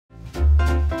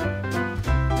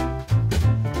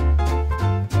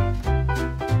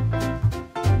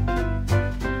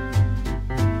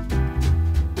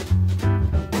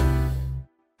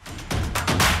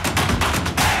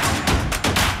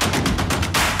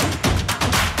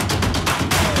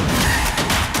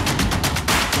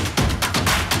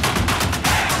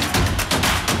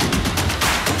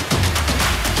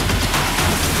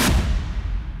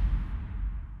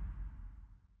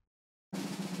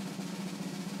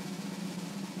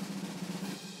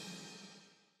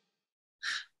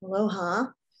Aloha.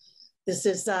 This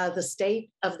is the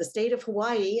state of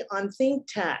Hawaii on Think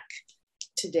Tech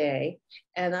today.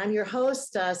 And I'm your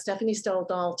host, Stephanie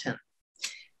Dalton.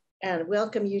 And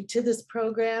welcome you to this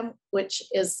program, which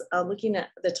is looking at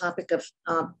the topic of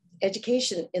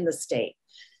education in the state.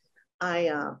 I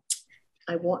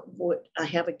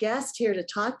have a guest here to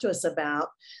talk to us about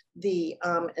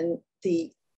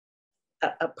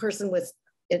a person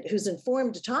who's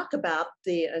informed to talk about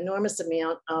the enormous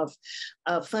amount of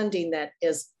funding that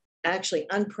is actually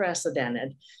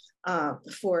unprecedented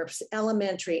for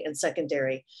elementary and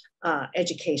secondary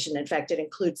education. In fact, it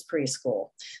includes preschool.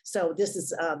 So this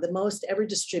is the most ever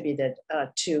distributed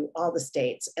to all the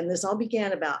states. And this all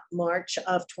began about March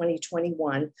of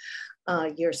 2021, a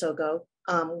year or so ago,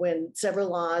 when several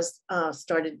laws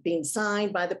started being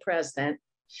signed by the president.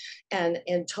 And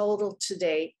in total to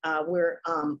date, we're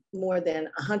more than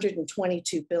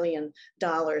 $122 billion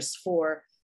for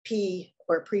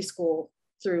preschool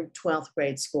through 12th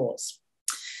grade schools.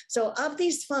 So of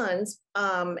these funds,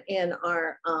 and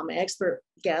our expert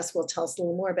guest will tell us a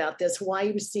little more about this,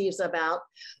 Hawaii receives about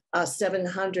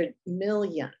 $700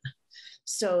 million.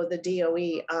 So the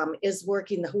DOE is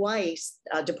working, the Hawaii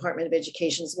Department of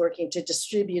Education is working to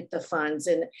distribute the funds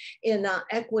in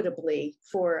equitably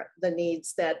for the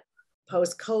needs that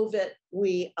post-COVID,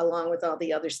 we, along with all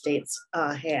the other states,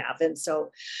 have. And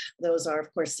so those are,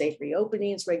 of course, safe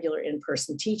reopenings, regular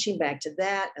in-person teaching, back to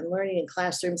that, and learning in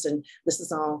classrooms. And this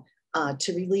is all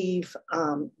to relieve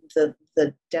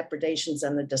the depredations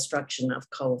and the destruction of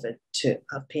COVID,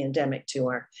 of pandemic, to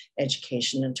our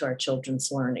education and to our children's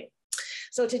learning.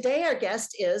 So today our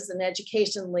guest is an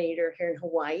education leader here in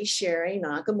Hawaii, Cheri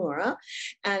Nakamura,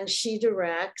 and she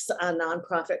directs a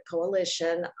nonprofit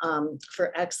coalition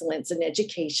for excellence in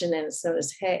education, and it's known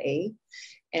as HEI.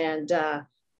 And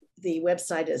the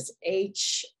website is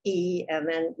HE, and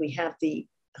then we have the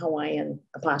Hawaiian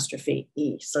apostrophe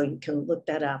E. So you can look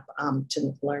that up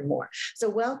to learn more. So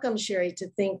welcome, Cheri, to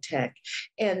Think Tech.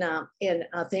 And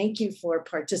thank you for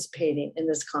participating in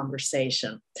this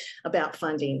conversation about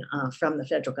funding from the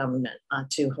federal government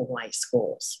to Hawaii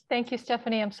schools. Thank you,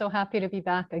 Stephanie. I'm so happy to be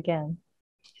back again.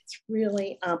 It's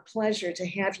really a pleasure to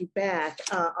have you back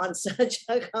on such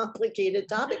a complicated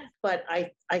topic. But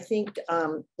I think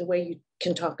the way you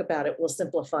can talk about it will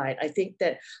simplify it. I think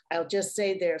that I'll just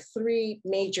say there are three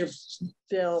major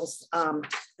bills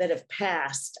that have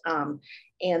passed,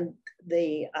 and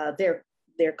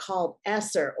they're called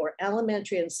ESSER, or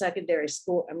Elementary and Secondary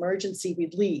School Emergency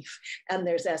Relief. And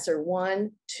there's ESSER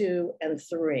 1, 2, and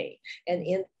 3. And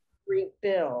in three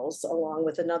bills, along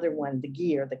with another one,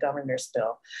 the governor's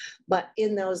bill. But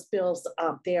in those bills,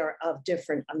 they are of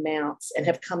different amounts and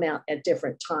have come out at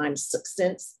different times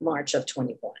since March of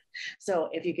 21. So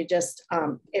if you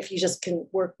just can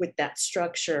work with that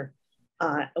structure,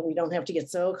 we don't have to get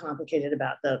so complicated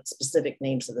about the specific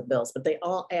names of the bills, but they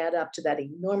all add up to that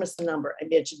enormous number I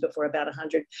mentioned before, about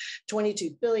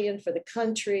 $122 billion for the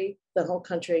country, the whole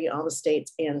country, all the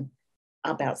states, and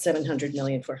about $700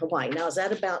 million for Hawaii. Now, is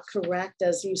that about correct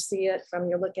as you see it from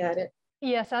your look at it?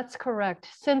 Yes, that's correct.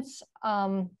 Since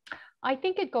I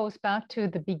think it goes back to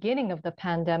the beginning of the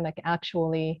pandemic,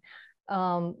 actually,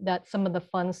 that some of the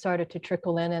funds started to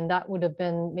trickle in, and that would have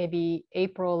been maybe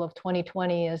April of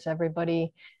 2020, as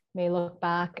everybody may look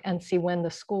back and see when the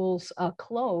schools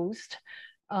closed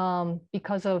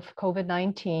because of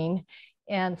COVID-19.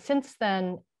 And since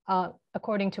then,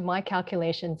 according to my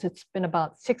calculations, it's been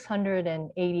about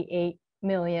 $688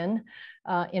 million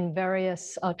in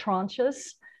various tranches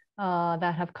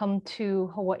that have come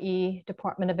to Hawaii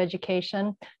Department of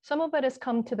Education. Some of it has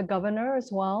come to the governor as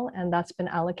well, and that's been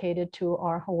allocated to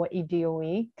our Hawaii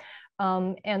DOE.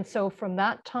 And so from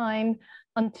that time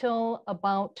until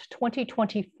about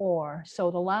 2024, so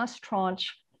the last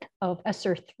tranche of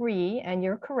ESSER 3, and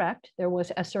you're correct, there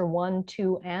was ESSER 1,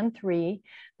 2, and 3,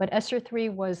 but ESSER 3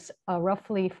 was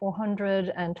roughly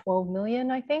 $412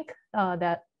 million, I think,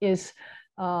 that is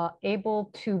able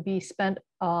to be spent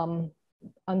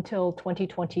until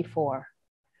 2024.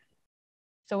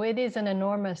 So it is an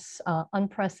enormous,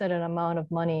 unprecedented amount of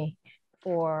money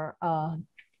for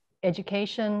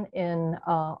education in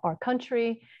our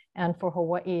country, and for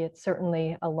Hawaii, it's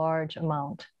certainly a large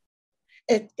amount.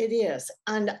 It is,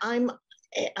 and I'm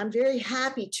very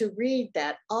happy to read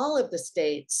that all of the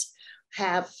states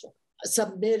have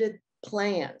submitted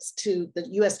plans to the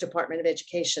U.S. Department of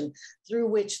Education through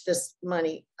which this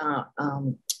money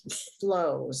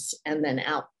flows and then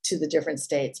out to the different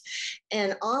states.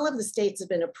 And all of the states have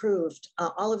been approved,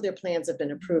 all of their plans have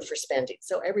been approved for spending.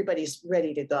 So everybody's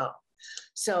ready to go.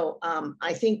 So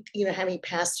I think, having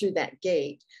passed through that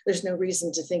gate, there's no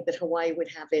reason to think that Hawaii would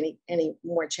have any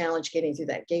more challenge getting through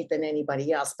that gate than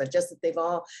anybody else, but just that they've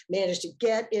all managed to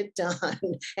get it done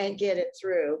and get it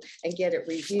through and get it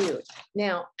reviewed.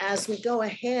 Now, as we go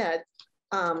ahead,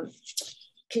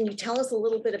 can you tell us a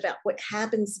little bit about what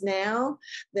happens now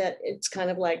that it's kind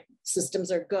of like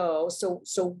systems are go? So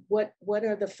what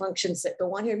are the functions that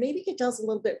go on here? Maybe you could tell us a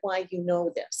little bit why you know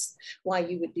this, why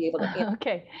you would be able to.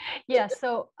 Okay, yeah.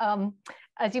 So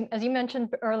as you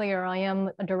mentioned earlier, I am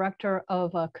a director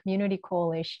of a community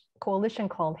coalition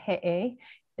called HE'e.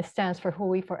 It stands for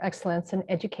Hui for Excellence in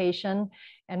Education,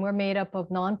 and we're made up of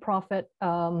nonprofit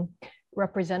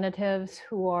representatives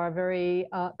who are very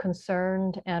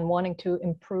concerned and wanting to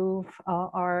improve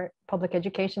our public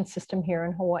education system here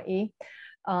in Hawaii.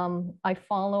 I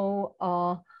follow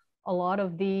a lot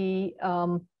of the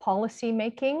policy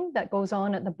making that goes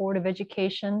on at the Board of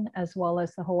Education, as well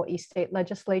as the Hawaii State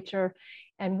Legislature.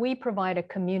 And we provide a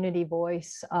community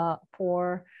voice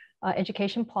for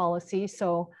education policy.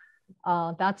 So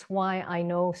that's why I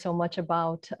know so much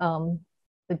about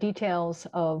the details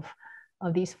of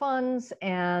these funds,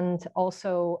 and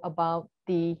also about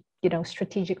the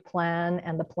strategic plan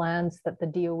and the plans that the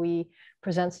DOE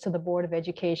presents to the Board of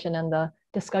Education and the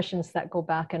discussions that go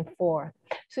back and forth.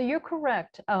 So you're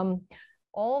correct.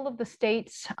 All of the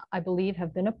states, I believe,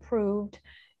 have been approved.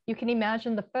 You can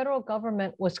imagine the federal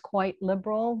government was quite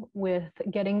liberal with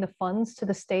getting the funds to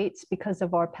the states because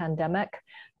of our pandemic,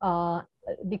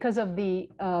 because of the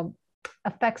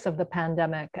effects of the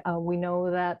pandemic. We know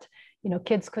that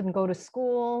kids couldn't go to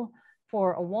school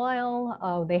for a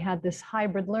while. They had this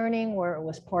hybrid learning where it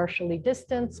was partially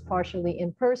distance, partially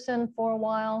in person for a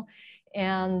while.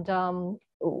 And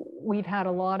we've had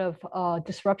a lot of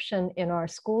disruption in our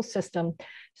school system.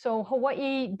 So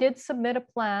Hawaii did submit a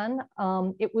plan.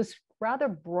 It was rather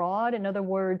broad. In other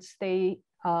words, they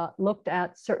looked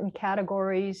at certain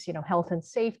categories, health and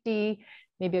safety,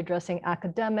 maybe addressing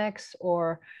academics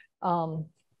or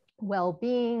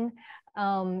well-being,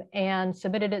 and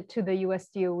submitted it to the US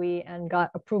DOE and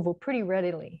got approval pretty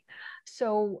readily.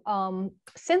 So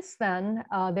since then,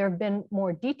 there have been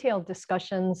more detailed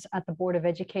discussions at the Board of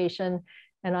Education,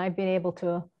 and I've been able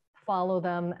to follow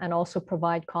them and also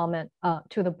provide comment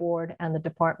to the board and the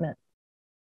department.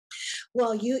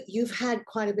 Well, you've had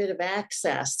quite a bit of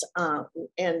access,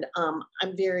 and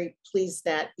I'm very pleased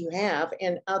that you have,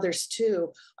 and others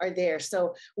too are there.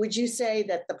 So would you say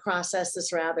that the process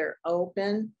is rather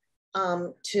open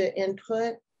to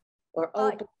input, or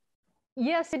open?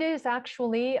 Yes, it is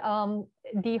actually.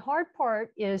 The hard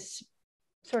part is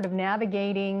sort of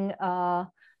navigating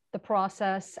the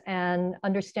process and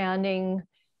understanding,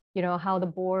 how the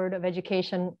Board of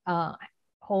Education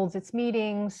holds its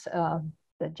meetings,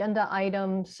 the agenda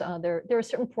items. There are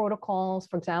certain protocols.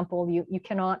 For example, you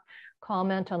cannot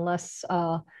comment unless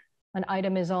an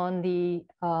item is on the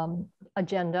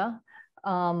agenda.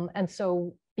 And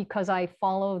so because I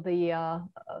follow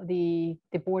the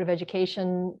Board of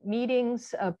Education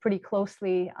meetings pretty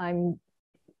closely, I'm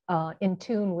in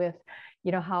tune with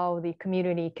how the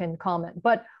community can comment.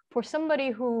 But for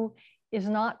somebody who is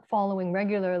not following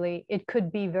regularly, it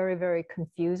could be very, very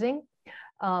confusing.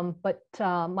 But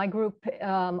my group,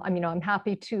 I'm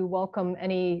happy to welcome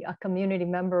any community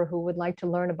member who would like to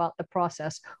learn about the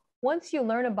process. Once you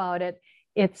learn about it,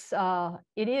 it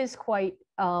is quite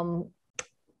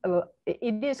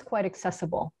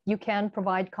accessible. You can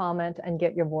provide comment and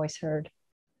get your voice heard.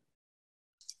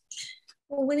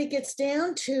 Well, when it gets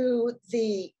down to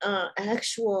the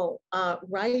actual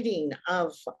writing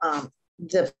of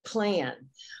the plan,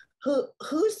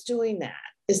 who's doing that?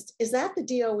 Is that the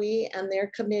DOE and their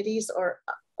committees, or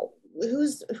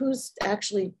who's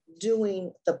actually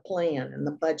doing the plan and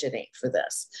the budgeting for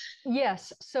this?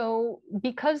 Yes. So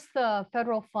because the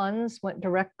federal funds went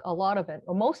direct, a lot of it,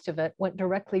 or most of it, went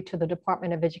directly to the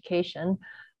Department of Education.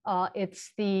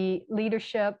 It's the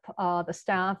leadership, the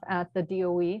staff at the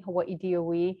DOE, Hawaii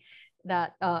DOE,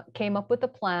 that came up with the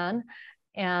plan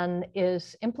and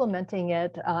is implementing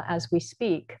it as we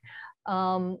speak.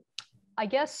 I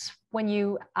guess when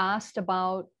you asked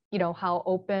about, how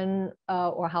open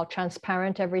or how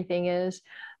transparent everything is,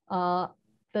 the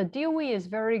DOE is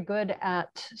very good at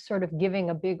sort of giving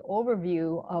a big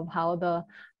overview of how the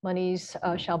monies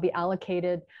shall be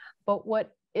allocated. But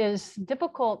what is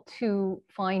difficult to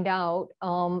find out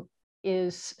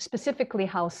is specifically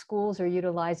how schools are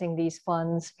utilizing these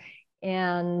funds,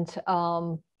 and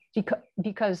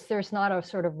because there's not a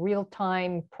sort of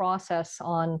real-time process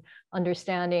on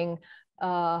understanding,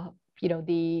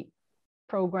 the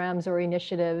programs or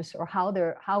initiatives or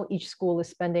how each school is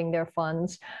spending their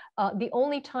funds. The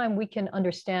only time we can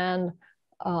understand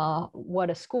what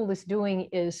a school is doing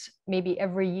is maybe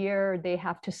every year they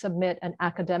have to submit an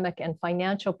academic and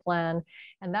financial plan,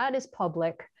 and that is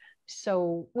public.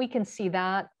 So we can see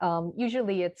that.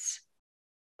 Usually it's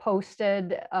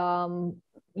posted,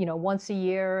 once a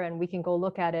year, and we can go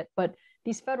look at it. But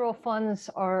these federal funds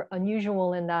are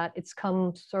unusual in that it's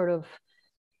come sort of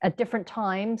at different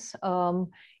times,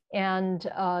 and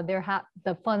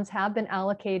the funds have been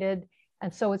allocated,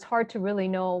 and so it's hard to really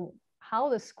know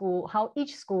how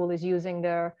each school is using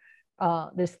their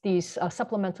these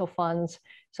supplemental funds.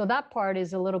 So that part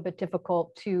is a little bit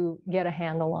difficult to get a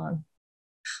handle on.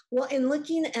 Well, in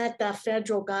looking at the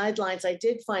federal guidelines, I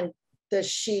did find the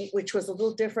sheet, which was a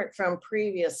little different from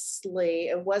previously.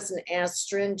 It wasn't as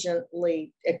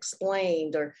stringently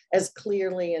explained or as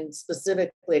clearly and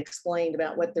specifically explained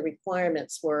about what the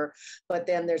requirements were. But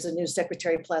then there's a new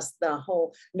secretary, plus the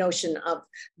whole notion of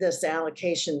this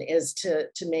allocation is to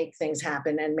make things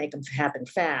happen and make them happen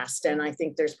fast. And I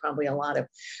think there's probably a lot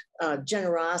of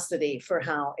generosity for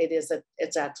how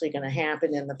it's actually going to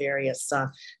happen in the various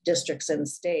districts and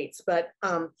states. But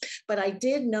I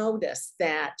did notice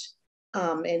that,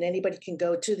 and anybody can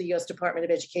go to the U.S. Department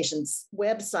of Education's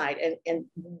website and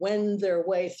wend their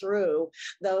way through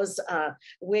those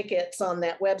wickets on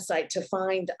that website to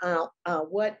find out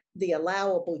what the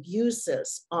allowable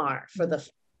uses are for the.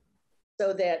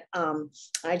 So that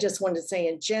I just wanted to say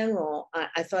in general,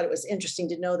 I thought it was interesting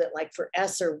to know that, like for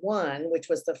ESSER 1, which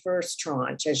was the first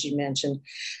tranche, as you mentioned,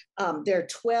 there are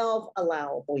 12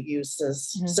 allowable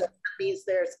uses. Mm-hmm. So that means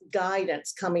there's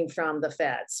guidance coming from the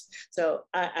feds. So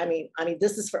I mean,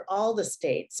 this is for all the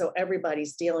states. So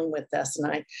everybody's dealing with this,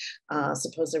 and I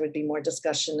suppose there would be more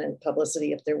discussion and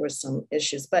publicity if there were some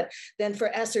issues. But then for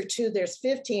ESSER 2, there's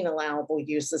 15 allowable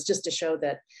uses, just to show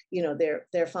that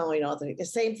they're following all the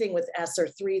same thing with ESSER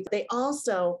 3. They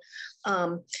also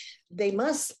they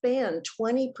must spend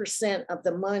 20% of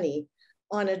the money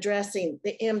on addressing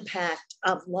the impact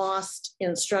of lost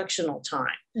instructional time.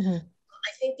 Mm-hmm.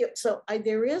 I think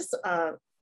there is a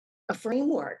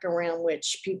framework around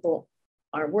which people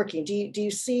are working. Do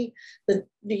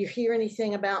you hear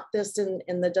anything about this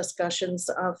in the discussions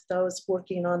of those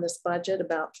working on this budget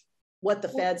about what the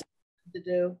feds to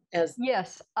do?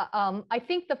 Yes, I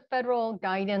think the federal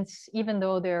guidance, even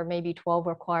though there may be 12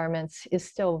 requirements, is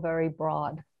still very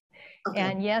broad. Okay.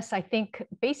 And yes, I think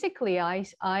basically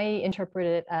I interpret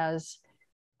it as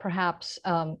perhaps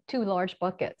two large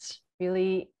buckets,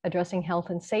 really addressing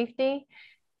health and safety,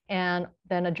 and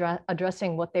then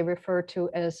addressing what they refer to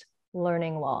as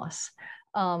learning loss.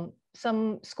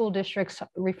 Some school districts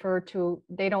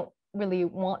they don't really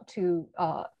want to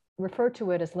refer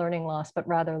to it as learning loss, but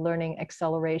rather learning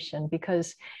acceleration,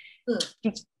 because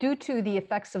due to the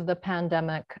effects of the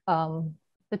pandemic,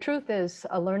 the truth is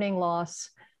a learning loss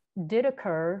did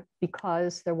occur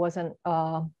because there wasn't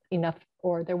enough,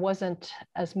 or there wasn't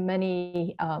as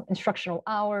many instructional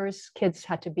hours. Kids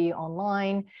had to be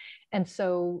online. And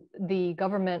so the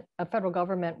federal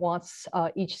government wants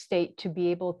each state to be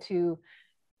able to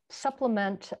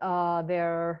supplement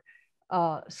the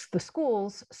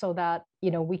schools so that,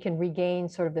 we can regain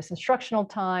sort of this instructional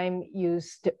time,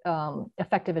 use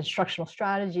effective instructional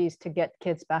strategies to get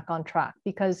kids back on track,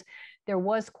 because there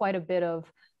was quite a bit of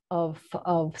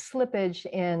slippage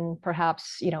in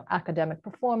perhaps, academic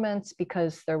performance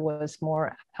because there was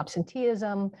more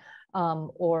absenteeism,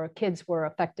 or kids were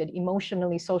affected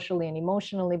socially and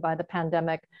emotionally by the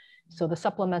pandemic. So the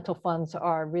supplemental funds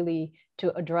are really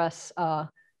to address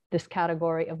this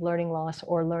category of learning loss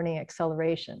or learning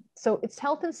acceleration. So it's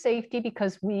health and safety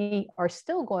because we are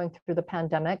still going through the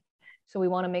pandemic. So we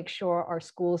want to make sure our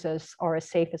schools are as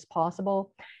safe as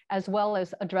possible, as well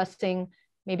as addressing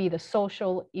maybe the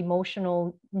social,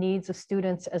 emotional needs of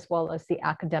students, as well as the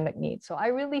academic needs. So I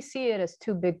really see it as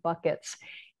two big buckets,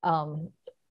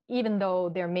 even though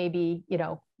there may be,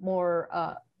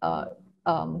 more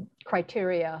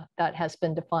criteria that has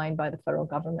been defined by the federal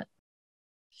government.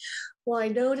 Well, I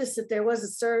noticed that there was a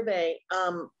survey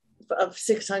of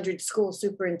 600 school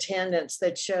superintendents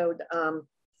that showed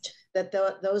that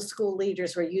those school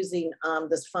leaders were using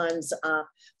this funds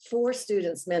for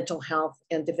students' mental health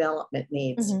and development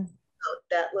needs. Mm-hmm. So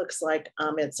that looks like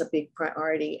it's a big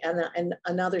priority. And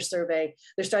another survey,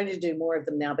 they're starting to do more of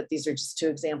them now, but these are just two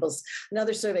examples.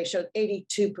 Another survey showed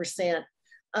 82%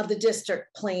 of the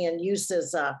district plan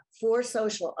uses for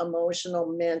social,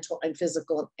 emotional, mental, and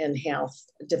physical and health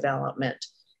development,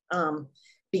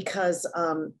 because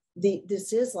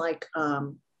this is like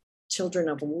children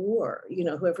of war,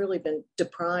 who have really been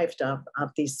deprived of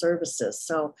these services.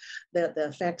 So the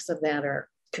effects of that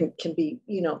can be,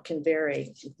 can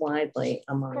vary widely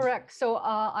among. Correct. So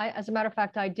as a matter of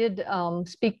fact, I did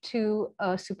speak to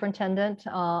a superintendent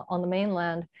on the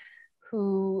mainland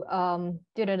who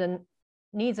did a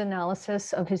needs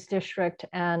analysis of his district,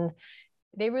 and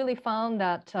they really found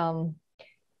that,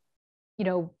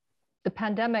 the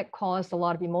pandemic caused a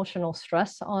lot of emotional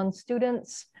stress on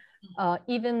students,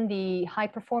 even the high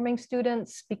performing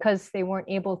students, because they weren't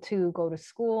able to go to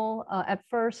school at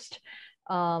first.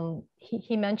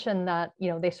 He mentioned that,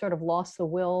 they sort of lost the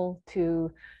will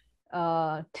to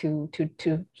try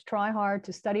hard,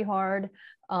 to study hard.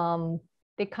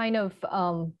 They kind of,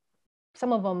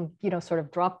 some of them, sort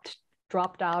of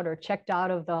dropped out or checked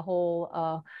out of the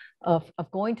whole of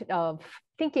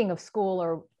thinking of school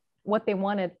or what they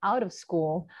wanted out of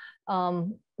school.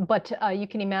 But you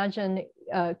can imagine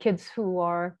kids who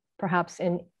are perhaps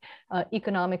in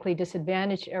economically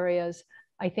disadvantaged areas.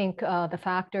 I think the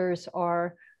factors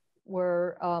were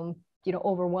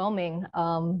overwhelming,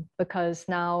 because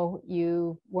now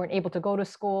you weren't able to go to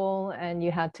school and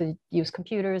you had to use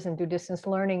computers and do distance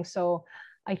learning. So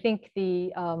I think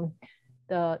the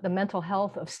mental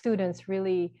health of students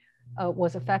really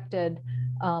was affected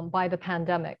by the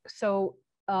pandemic. So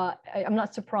I'm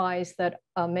not surprised that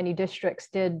many districts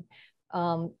did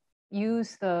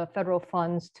use the federal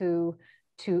funds to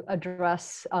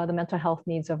address the mental health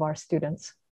needs of our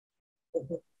students.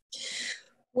 Mm-hmm.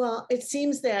 Well, it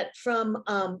seems that from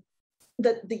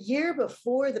the year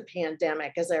before the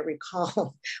pandemic, as I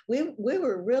recall, we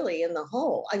were really in the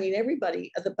hole. I mean,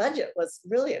 the budget was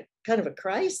really kind of a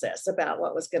crisis about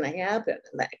what was going to happen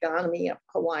in the economy of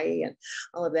Hawaii and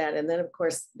all of that. And then, of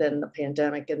course, then the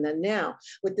pandemic. And then now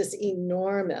with this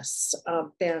enormous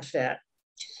benefit.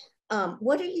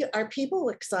 Are people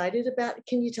excited about?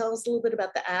 Can you tell us a little bit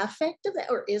about the affect of that,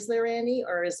 or is there any,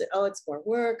 or is it, it's more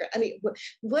work? I mean,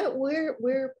 where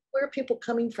are people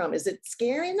coming from? Is it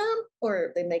scaring them, or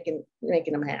are they making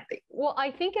them happy? Well,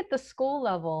 I think at the school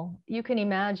level, you can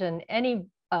imagine any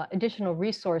additional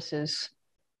resources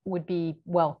would be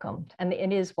welcomed, and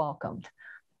it is welcomed.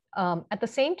 At the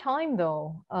same time,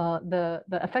 though, the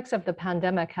effects of the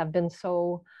pandemic have been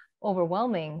so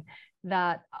overwhelming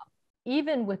that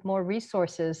even with more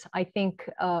resources, I think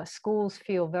schools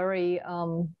feel very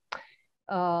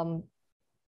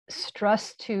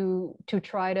stressed to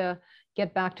try to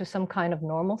get back to some kind of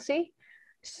normalcy.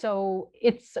 So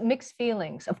it's mixed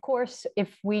feelings. Of course,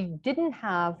 if we didn't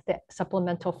have the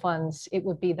supplemental funds, it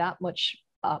would be that much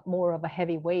more of a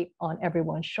heavy weight on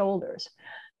everyone's shoulders.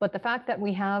 But the fact that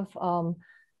we have,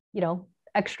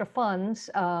 extra funds,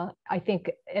 I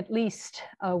think at least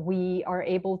we are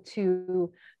able to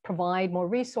provide more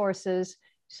resources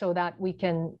so that we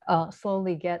can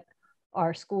slowly get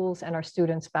our schools and our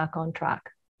students back on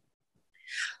track.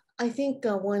 I think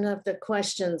one of the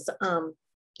questions, and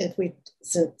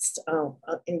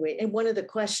one of the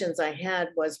questions I had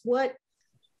was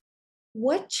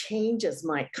what changes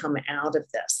might come out of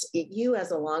this? You,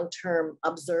 as a long-term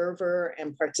observer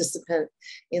and participant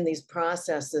in these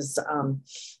processes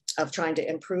of trying to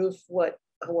improve what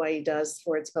Hawaii does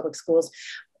for its public schools,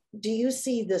 do you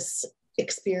see this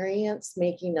experience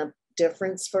making a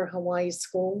difference for Hawaii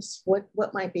schools?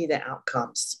 What might be the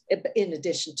outcomes, in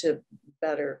addition to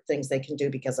better things they can do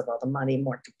because of all the money,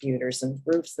 more computers and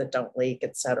roofs that don't leak,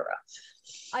 et cetera?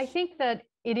 I think that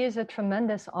it is a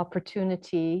tremendous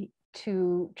opportunity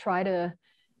to try to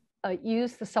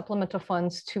use the supplemental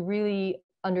funds to really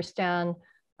understand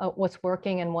what's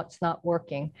working and what's not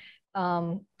working.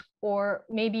 Or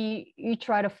maybe you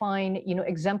try to find,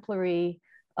 exemplary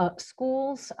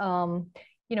schools.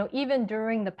 Even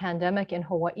during the pandemic in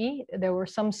Hawaii, there were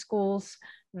some schools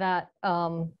that,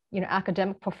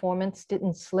 academic performance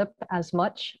didn't slip as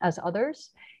much as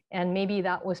others. And maybe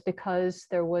that was because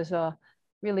there was a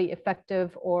really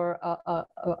effective or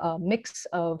a mix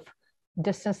of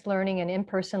distance learning and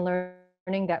in-person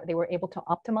learning that they were able to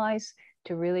optimize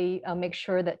to really make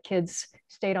sure that kids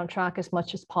stayed on track as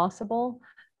much as possible.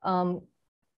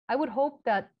 I would hope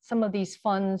that some of these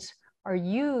funds are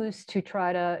used to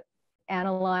try to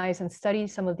analyze and study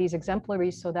some of these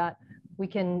exemplaries so that we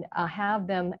can have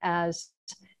them as,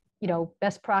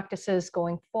 best practices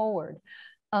going forward.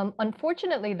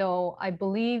 Unfortunately, though, I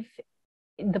believe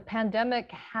the pandemic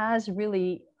has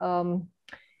really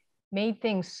made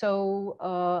things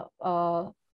so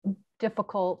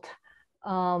difficult.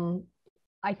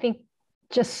 I think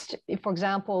just, for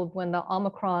example, when the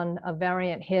Omicron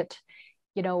variant hit,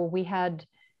 we had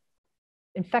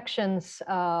infections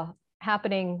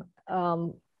happening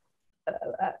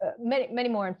many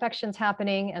more infections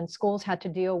happening, and schools had to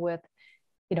deal with,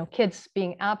 kids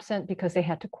being absent because they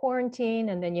had to quarantine,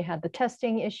 and then you had the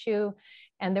testing issue,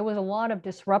 and there was a lot of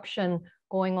disruption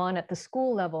going on at the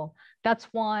school level. That's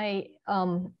why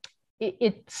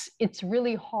it's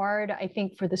really hard, I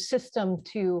think, for the system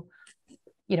to,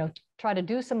 try to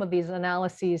do some of these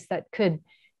analyses that could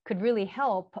really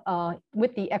help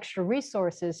with the extra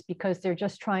resources, because they're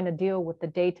just trying to deal with the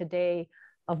day-to-day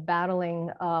of battling,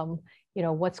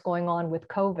 what's going on with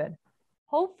COVID.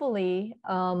 Hopefully,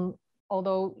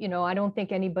 although, I don't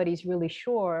think anybody's really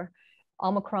sure,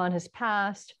 Omicron has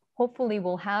passed. Hopefully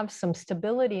we'll have some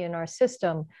stability in our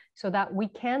system so that we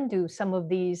can do some of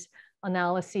these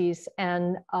analyses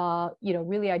and,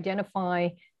 really identify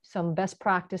some best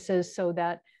practices so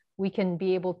that we can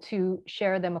be able to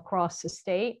share them across the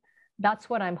state. That's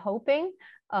what I'm hoping.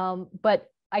 But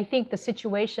I think the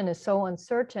situation is so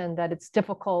uncertain that it's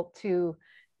difficult to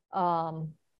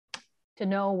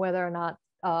know whether or not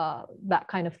that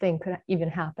kind of thing could even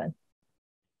happen.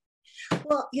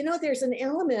 Well, there's an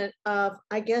element of,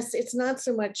 I guess it's not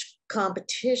so much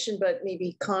competition, but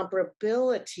maybe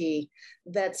comparability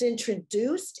that's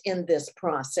introduced in this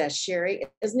process, Cheri,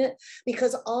 isn't it?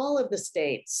 Because all of the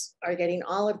states are getting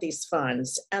all of these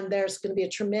funds, and there's going to be a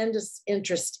tremendous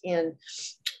interest in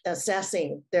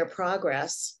assessing their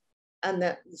progress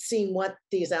and seeing what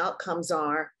these outcomes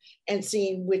are and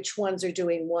seeing which ones are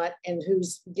doing what and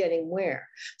who's getting where.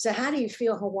 So how do you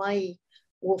feel Hawaii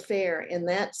will fare in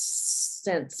that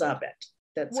sense of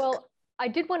it? Well, I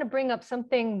did want to bring up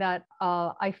something that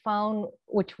I found,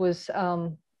 which was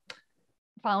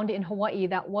found in Hawaii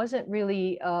that wasn't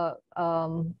really a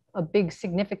big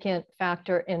significant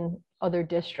factor in other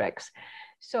districts.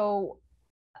 So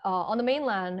on the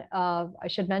mainland, I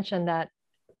should mention that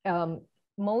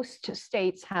most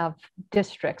states have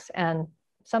districts, and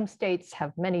some states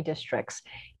have many districts,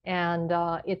 and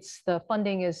it's the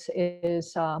funding is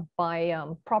by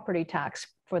property tax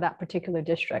for that particular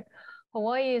district.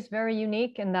 Hawaii is very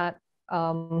unique in that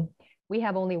we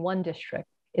have only one district.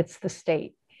 It's the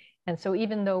state. And so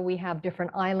even though we have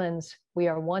different islands, we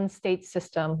are one state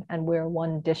system and we're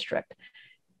one district.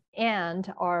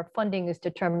 And our funding is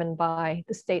determined by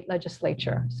the state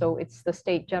legislature. So it's the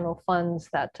state general funds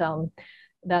that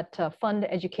fund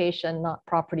education, not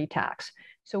property tax.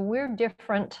 So we're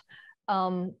different.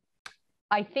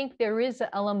 I think there is an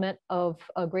element of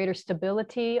a greater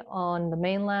stability on the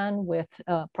mainland with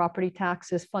property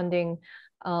taxes funding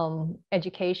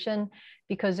education,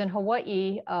 because in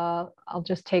Hawaii, I'll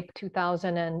just take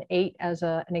 2008 as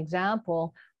an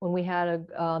example. When we had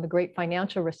the great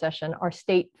financial recession, our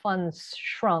state funds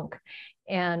shrunk,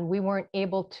 and we weren't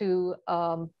able to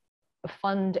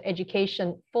fund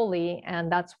education fully,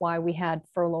 and that's why we had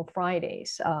furlough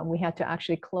Fridays. We had to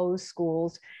actually close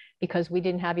schools because we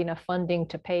didn't have enough funding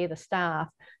to pay the staff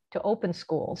to open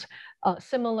schools.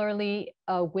 Similarly,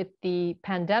 with the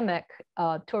pandemic,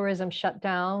 tourism shut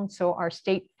down, so our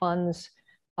state funds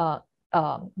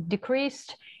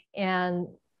decreased, and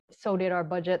so did our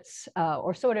budgets,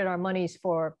 or so did our monies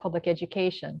for public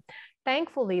education.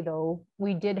 Thankfully, though,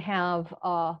 we did have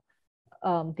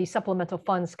the supplemental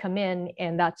funds come in,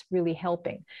 and that's really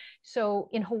helping. So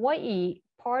in Hawaii,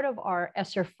 part of our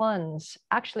ESSER funds,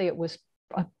 actually it was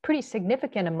a pretty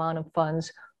significant amount of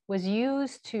funds, was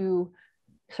used to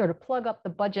sort of plug up the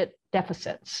budget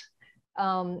deficits.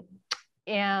 And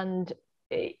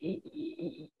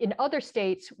in other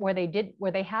states where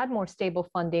they had more stable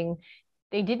funding,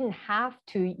 they didn't have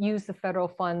to use the federal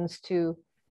funds to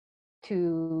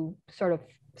sort of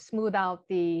smooth out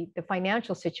the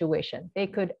financial situation. They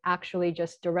could actually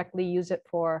just directly use it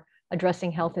for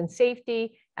addressing health and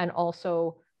safety, and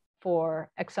also for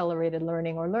accelerated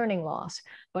learning or learning loss.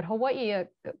 But Hawaii,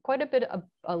 quite a bit of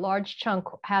a large chunk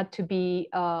had to be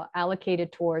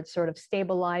allocated towards sort of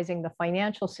stabilizing the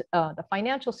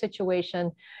financial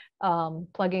situation,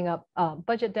 plugging up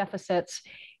budget deficits.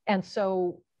 And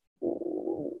so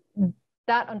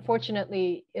that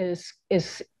unfortunately is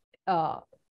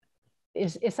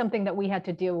something that we had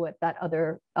to deal with that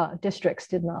other districts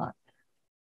did not.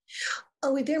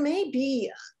 Oh, there may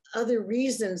be other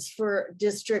reasons for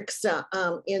districts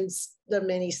in the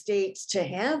many states to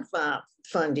have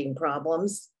funding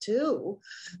problems too,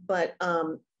 but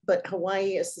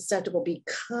Hawaii is susceptible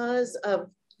because of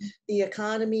the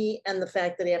economy and the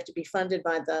fact that they have to be funded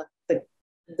by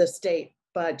the state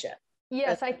budget.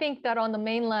 Yes, I think that on the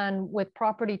mainland with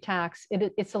property tax,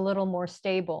 it's a little more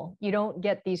stable. You don't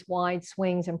get these wide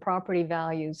swings in property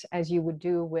values as you would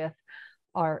do with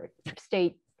our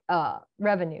state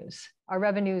revenues. Our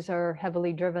revenues are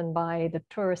heavily driven by the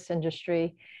tourist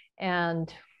industry,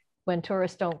 and when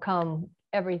tourists don't come,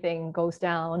 everything goes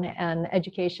down, and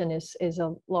education is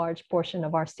a large portion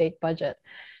of our state budget.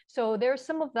 So there's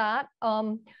some of that.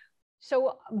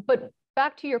 But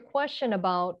back to your question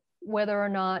about whether or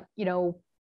not,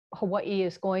 Hawaii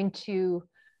is going to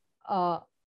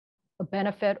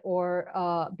benefit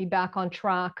or be back on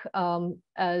track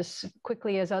as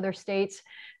quickly as other states.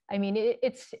 I mean,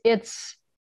 it's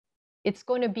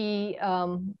going to be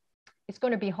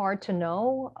hard to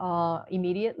know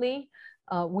immediately.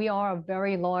 We are a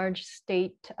very large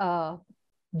state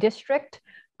district.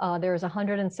 There's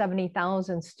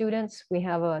 170,000 students. We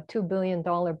have a $2 billion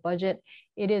budget.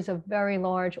 It is a very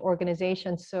large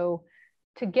organization. So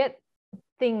to get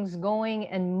things going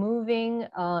and moving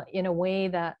in a way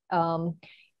that,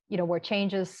 where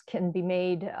changes can be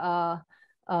made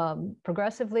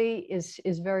progressively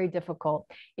is very difficult.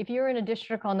 If you're in a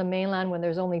district on the mainland when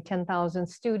there's only 10,000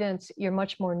 students, you're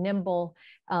much more nimble.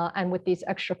 And with these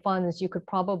extra funds, you could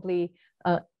probably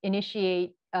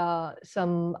initiate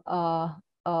some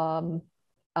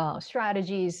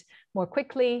strategies more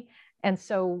quickly. And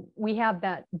so we have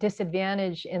that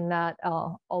disadvantage in that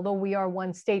although we are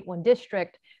one state, one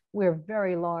district, we're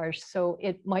very large. So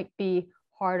it might be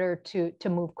harder to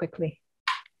move quickly.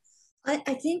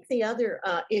 I think the other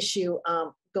issue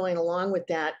going along with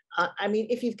that, I mean,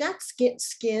 if you've got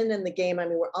skin in the game, I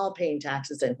mean, we're all paying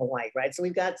taxes in Hawaii, right? So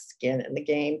we've got skin in the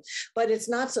game, but it's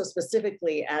not so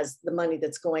specifically as the money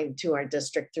that's going to our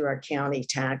district through our county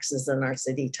taxes and our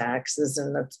city taxes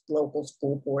and the local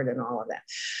school board and all of that.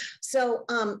 So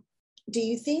do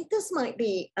you think this might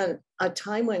be a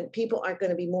time when people are going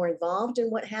to be more involved in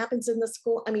what happens in the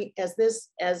school? I mean,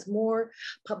 as more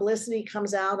publicity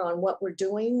comes out on what we're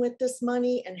doing with this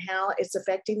money and how it's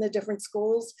affecting the different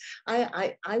schools,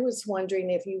 I was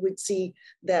wondering if you would see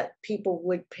that people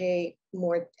would pay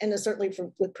more, and certainly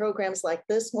with programs like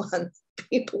this one,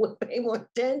 people would pay more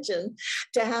attention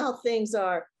to how things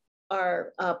are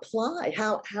applied,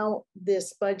 how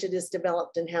this budget is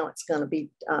developed and how it's going to be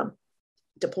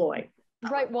deployed.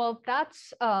 Right. Well,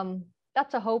 that's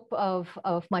a hope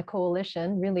of my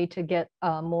coalition, really, to get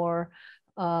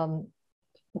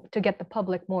to get the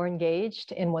public more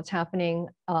engaged in what's happening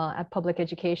at public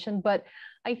education. But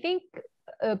I think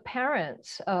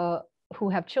parents who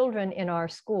have children in our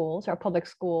schools, our public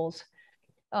schools,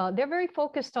 they're very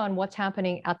focused on what's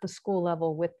happening at the school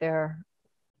level with their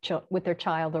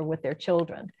child or with their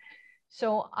children.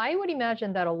 So I would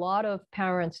imagine that a lot of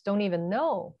parents don't even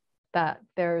know that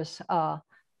there's a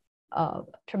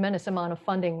tremendous amount of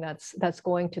funding that's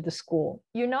going to the school.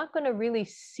 You're not going to really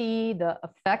see the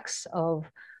effects of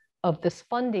this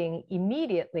funding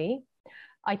immediately.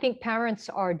 I think parents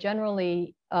are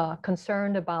generally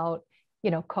concerned about,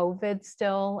 COVID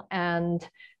still, and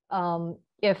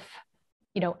if,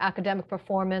 academic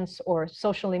performance or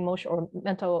social, emotional,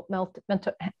 or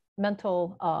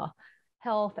mental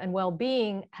health and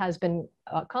well-being has been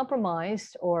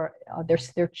compromised, or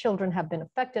their children have been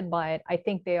affected by it. I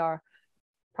think they are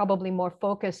probably more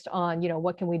focused on,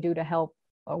 what can we do to help,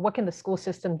 or what can the school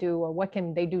system do, or what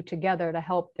can they do together to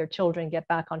help their children get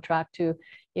back on track to,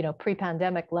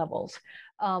 pre-pandemic levels.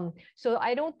 So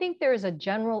I don't think there's a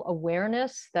general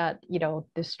awareness that,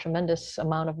 this tremendous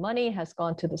amount of money has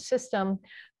gone to the system.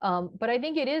 But I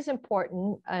think it is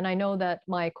important, and I know that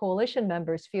my coalition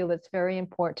members feel it's very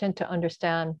important to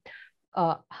understand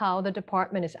how the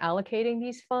department is allocating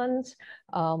these funds,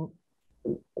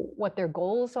 what their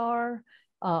goals are,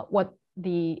 what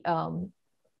the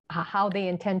how they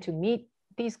intend to meet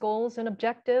these goals and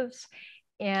objectives.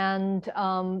 And,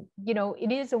 I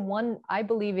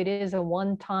believe it is a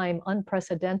one-time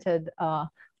unprecedented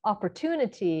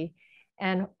opportunity.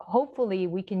 And hopefully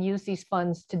we can use these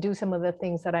funds to do some of the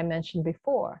things that I mentioned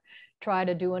before, try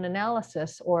to do an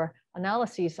analysis or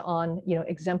analyses on,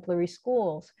 exemplary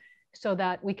schools, so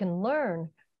that we can learn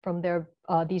from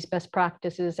these best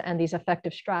practices and these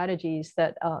effective strategies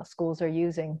that schools are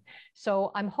using.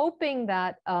 So I'm hoping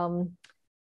that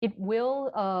it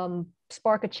will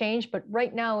spark a change, but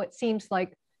right now it seems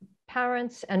like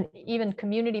parents and even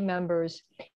community members,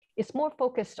 it's more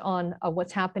focused on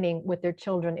what's happening with their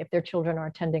children if their children are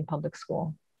attending public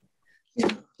school.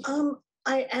 Just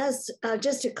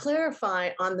to clarify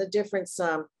on the difference,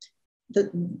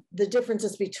 the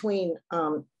differences between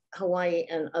Hawaii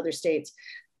and other states'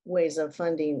 ways of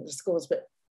funding the schools, but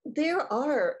there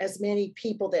are as many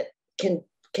people that can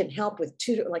help with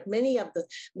tutor. Like many of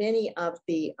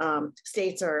the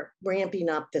states are ramping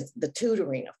up the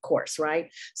tutoring, of course,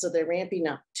 right? So they're ramping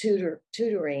up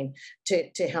tutoring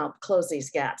to help close these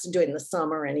gaps during the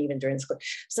summer and even during school.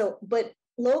 So, but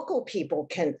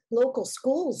local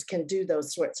schools can do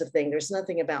those sorts of things. There's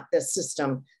nothing about this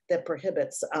system that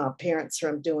prohibits parents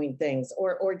from doing things,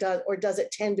 or does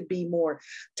it tend to be more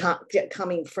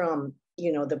coming from,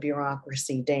 the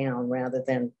bureaucracy down rather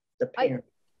than the parent?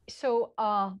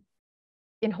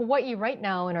 In Hawaii right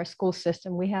now, in our school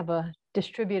system, we have a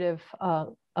distributive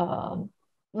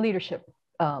leadership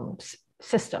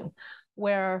system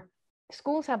where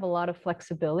schools have a lot of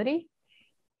flexibility.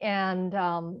 And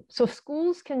so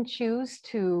schools can choose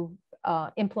to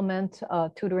implement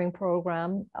a tutoring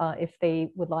program if they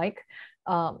would like.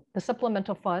 The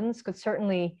supplemental funds could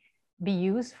certainly be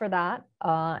used for that.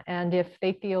 And if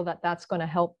they feel that that's going to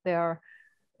help their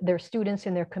students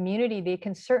in their community, they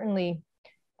can certainly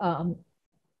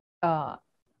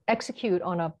execute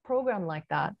on a program like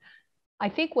that. I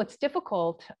think what's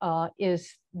difficult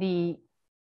is the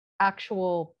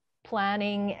actual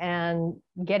planning and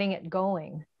getting it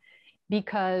going.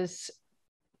 Because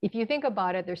if you think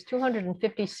about it, there's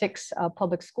 256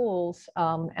 public schools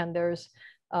and there's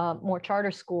more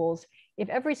charter schools. If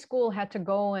every school had to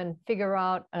go and figure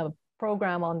out a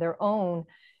program on their own,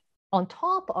 on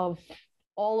top of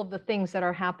all of the things that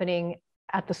are happening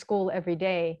at the school every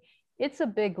day, it's a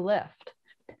big lift.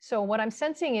 So what I'm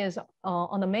sensing is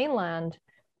on the mainland,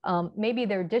 maybe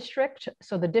their district,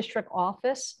 so the district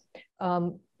office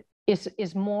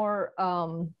is more,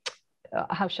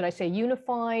 how should I say,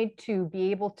 unified to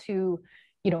be able to,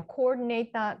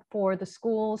 coordinate that for the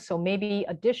schools. So maybe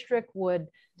a district would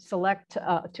select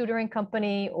a tutoring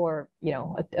company or,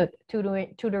 a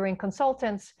tutoring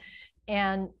consultants,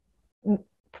 and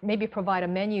maybe provide a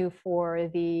menu for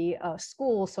the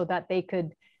school so that they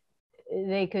could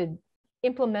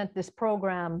implement this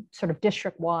program sort of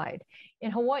district-wide.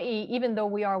 In Hawaii, even though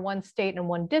we are one state and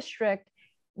one district,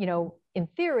 in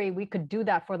theory, we could do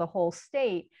that for the whole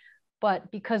state.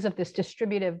 But because of this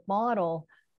distributive model,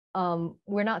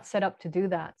 we're not set up to do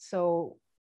that. So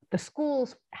the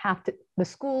schools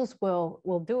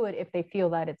will do it if they feel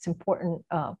that it's important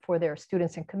for their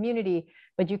students and community.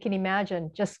 But you can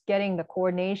imagine just getting the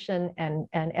coordination and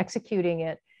executing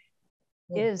it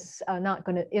is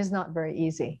not very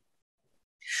easy.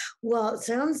 Well, it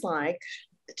sounds like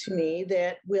to me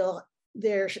that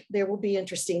there will be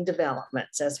interesting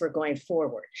developments as we're going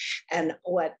forward. And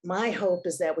what my hope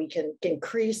is that we can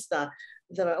increase the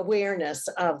awareness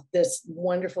of this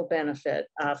wonderful benefit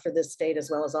for this state as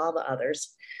well as all the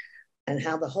others. And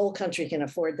how the whole country can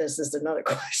afford this is another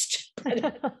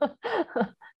question.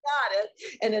 Got it,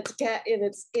 and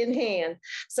it's in hand.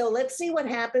 So let's see what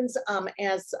happens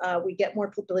as we get more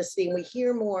publicity and we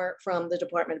hear more from the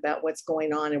department about what's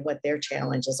going on and what their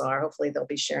challenges are. Hopefully they'll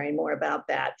be sharing more about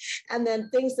that, and then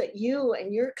things that you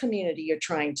and your community are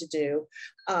trying to do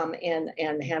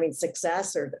and having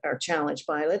success or challenged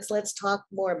by. Let's talk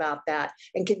more about that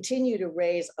and continue to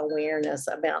raise awareness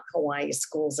about Hawaii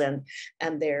schools and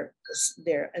their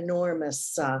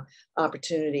enormous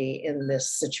opportunity in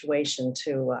this situation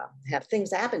to have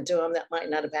things happen to them that might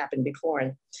not have happened before,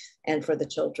 and for the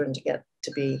children to get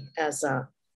to be as to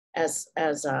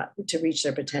reach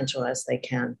their potential as they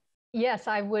can. Yes,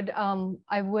 I would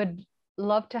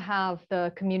love to have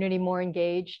the community more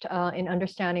engaged in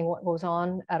understanding what goes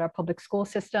on at our public school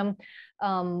system.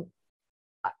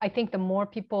 I think the more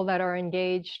people that are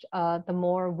engaged, the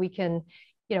more we can,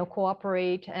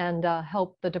 cooperate and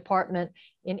help the department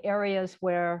in areas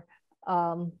where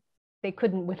they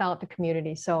couldn't without the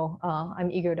community. So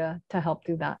I'm eager to help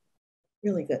do that.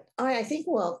 Really good. All right, I think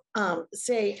we'll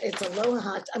say it's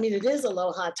aloha. It is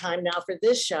aloha time now for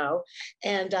this show.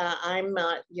 And I'm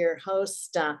your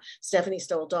host, Stephanie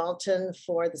Dalton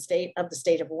for the state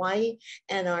of Hawaii.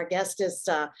 And our guest is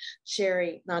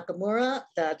Cheri Nakamura,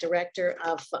 the director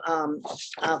of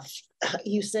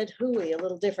you said HUI a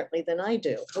little differently than I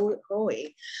do,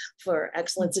 HUI for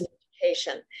Excellence in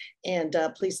Education. And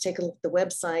please take a look at the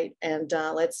website and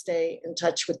let's stay in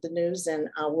touch with the news. And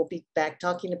we'll be back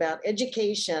talking about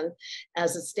education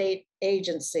as a state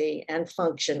agency and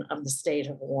function of the state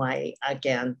of Hawaii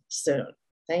again soon.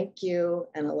 Thank you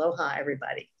and aloha,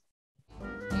 everybody.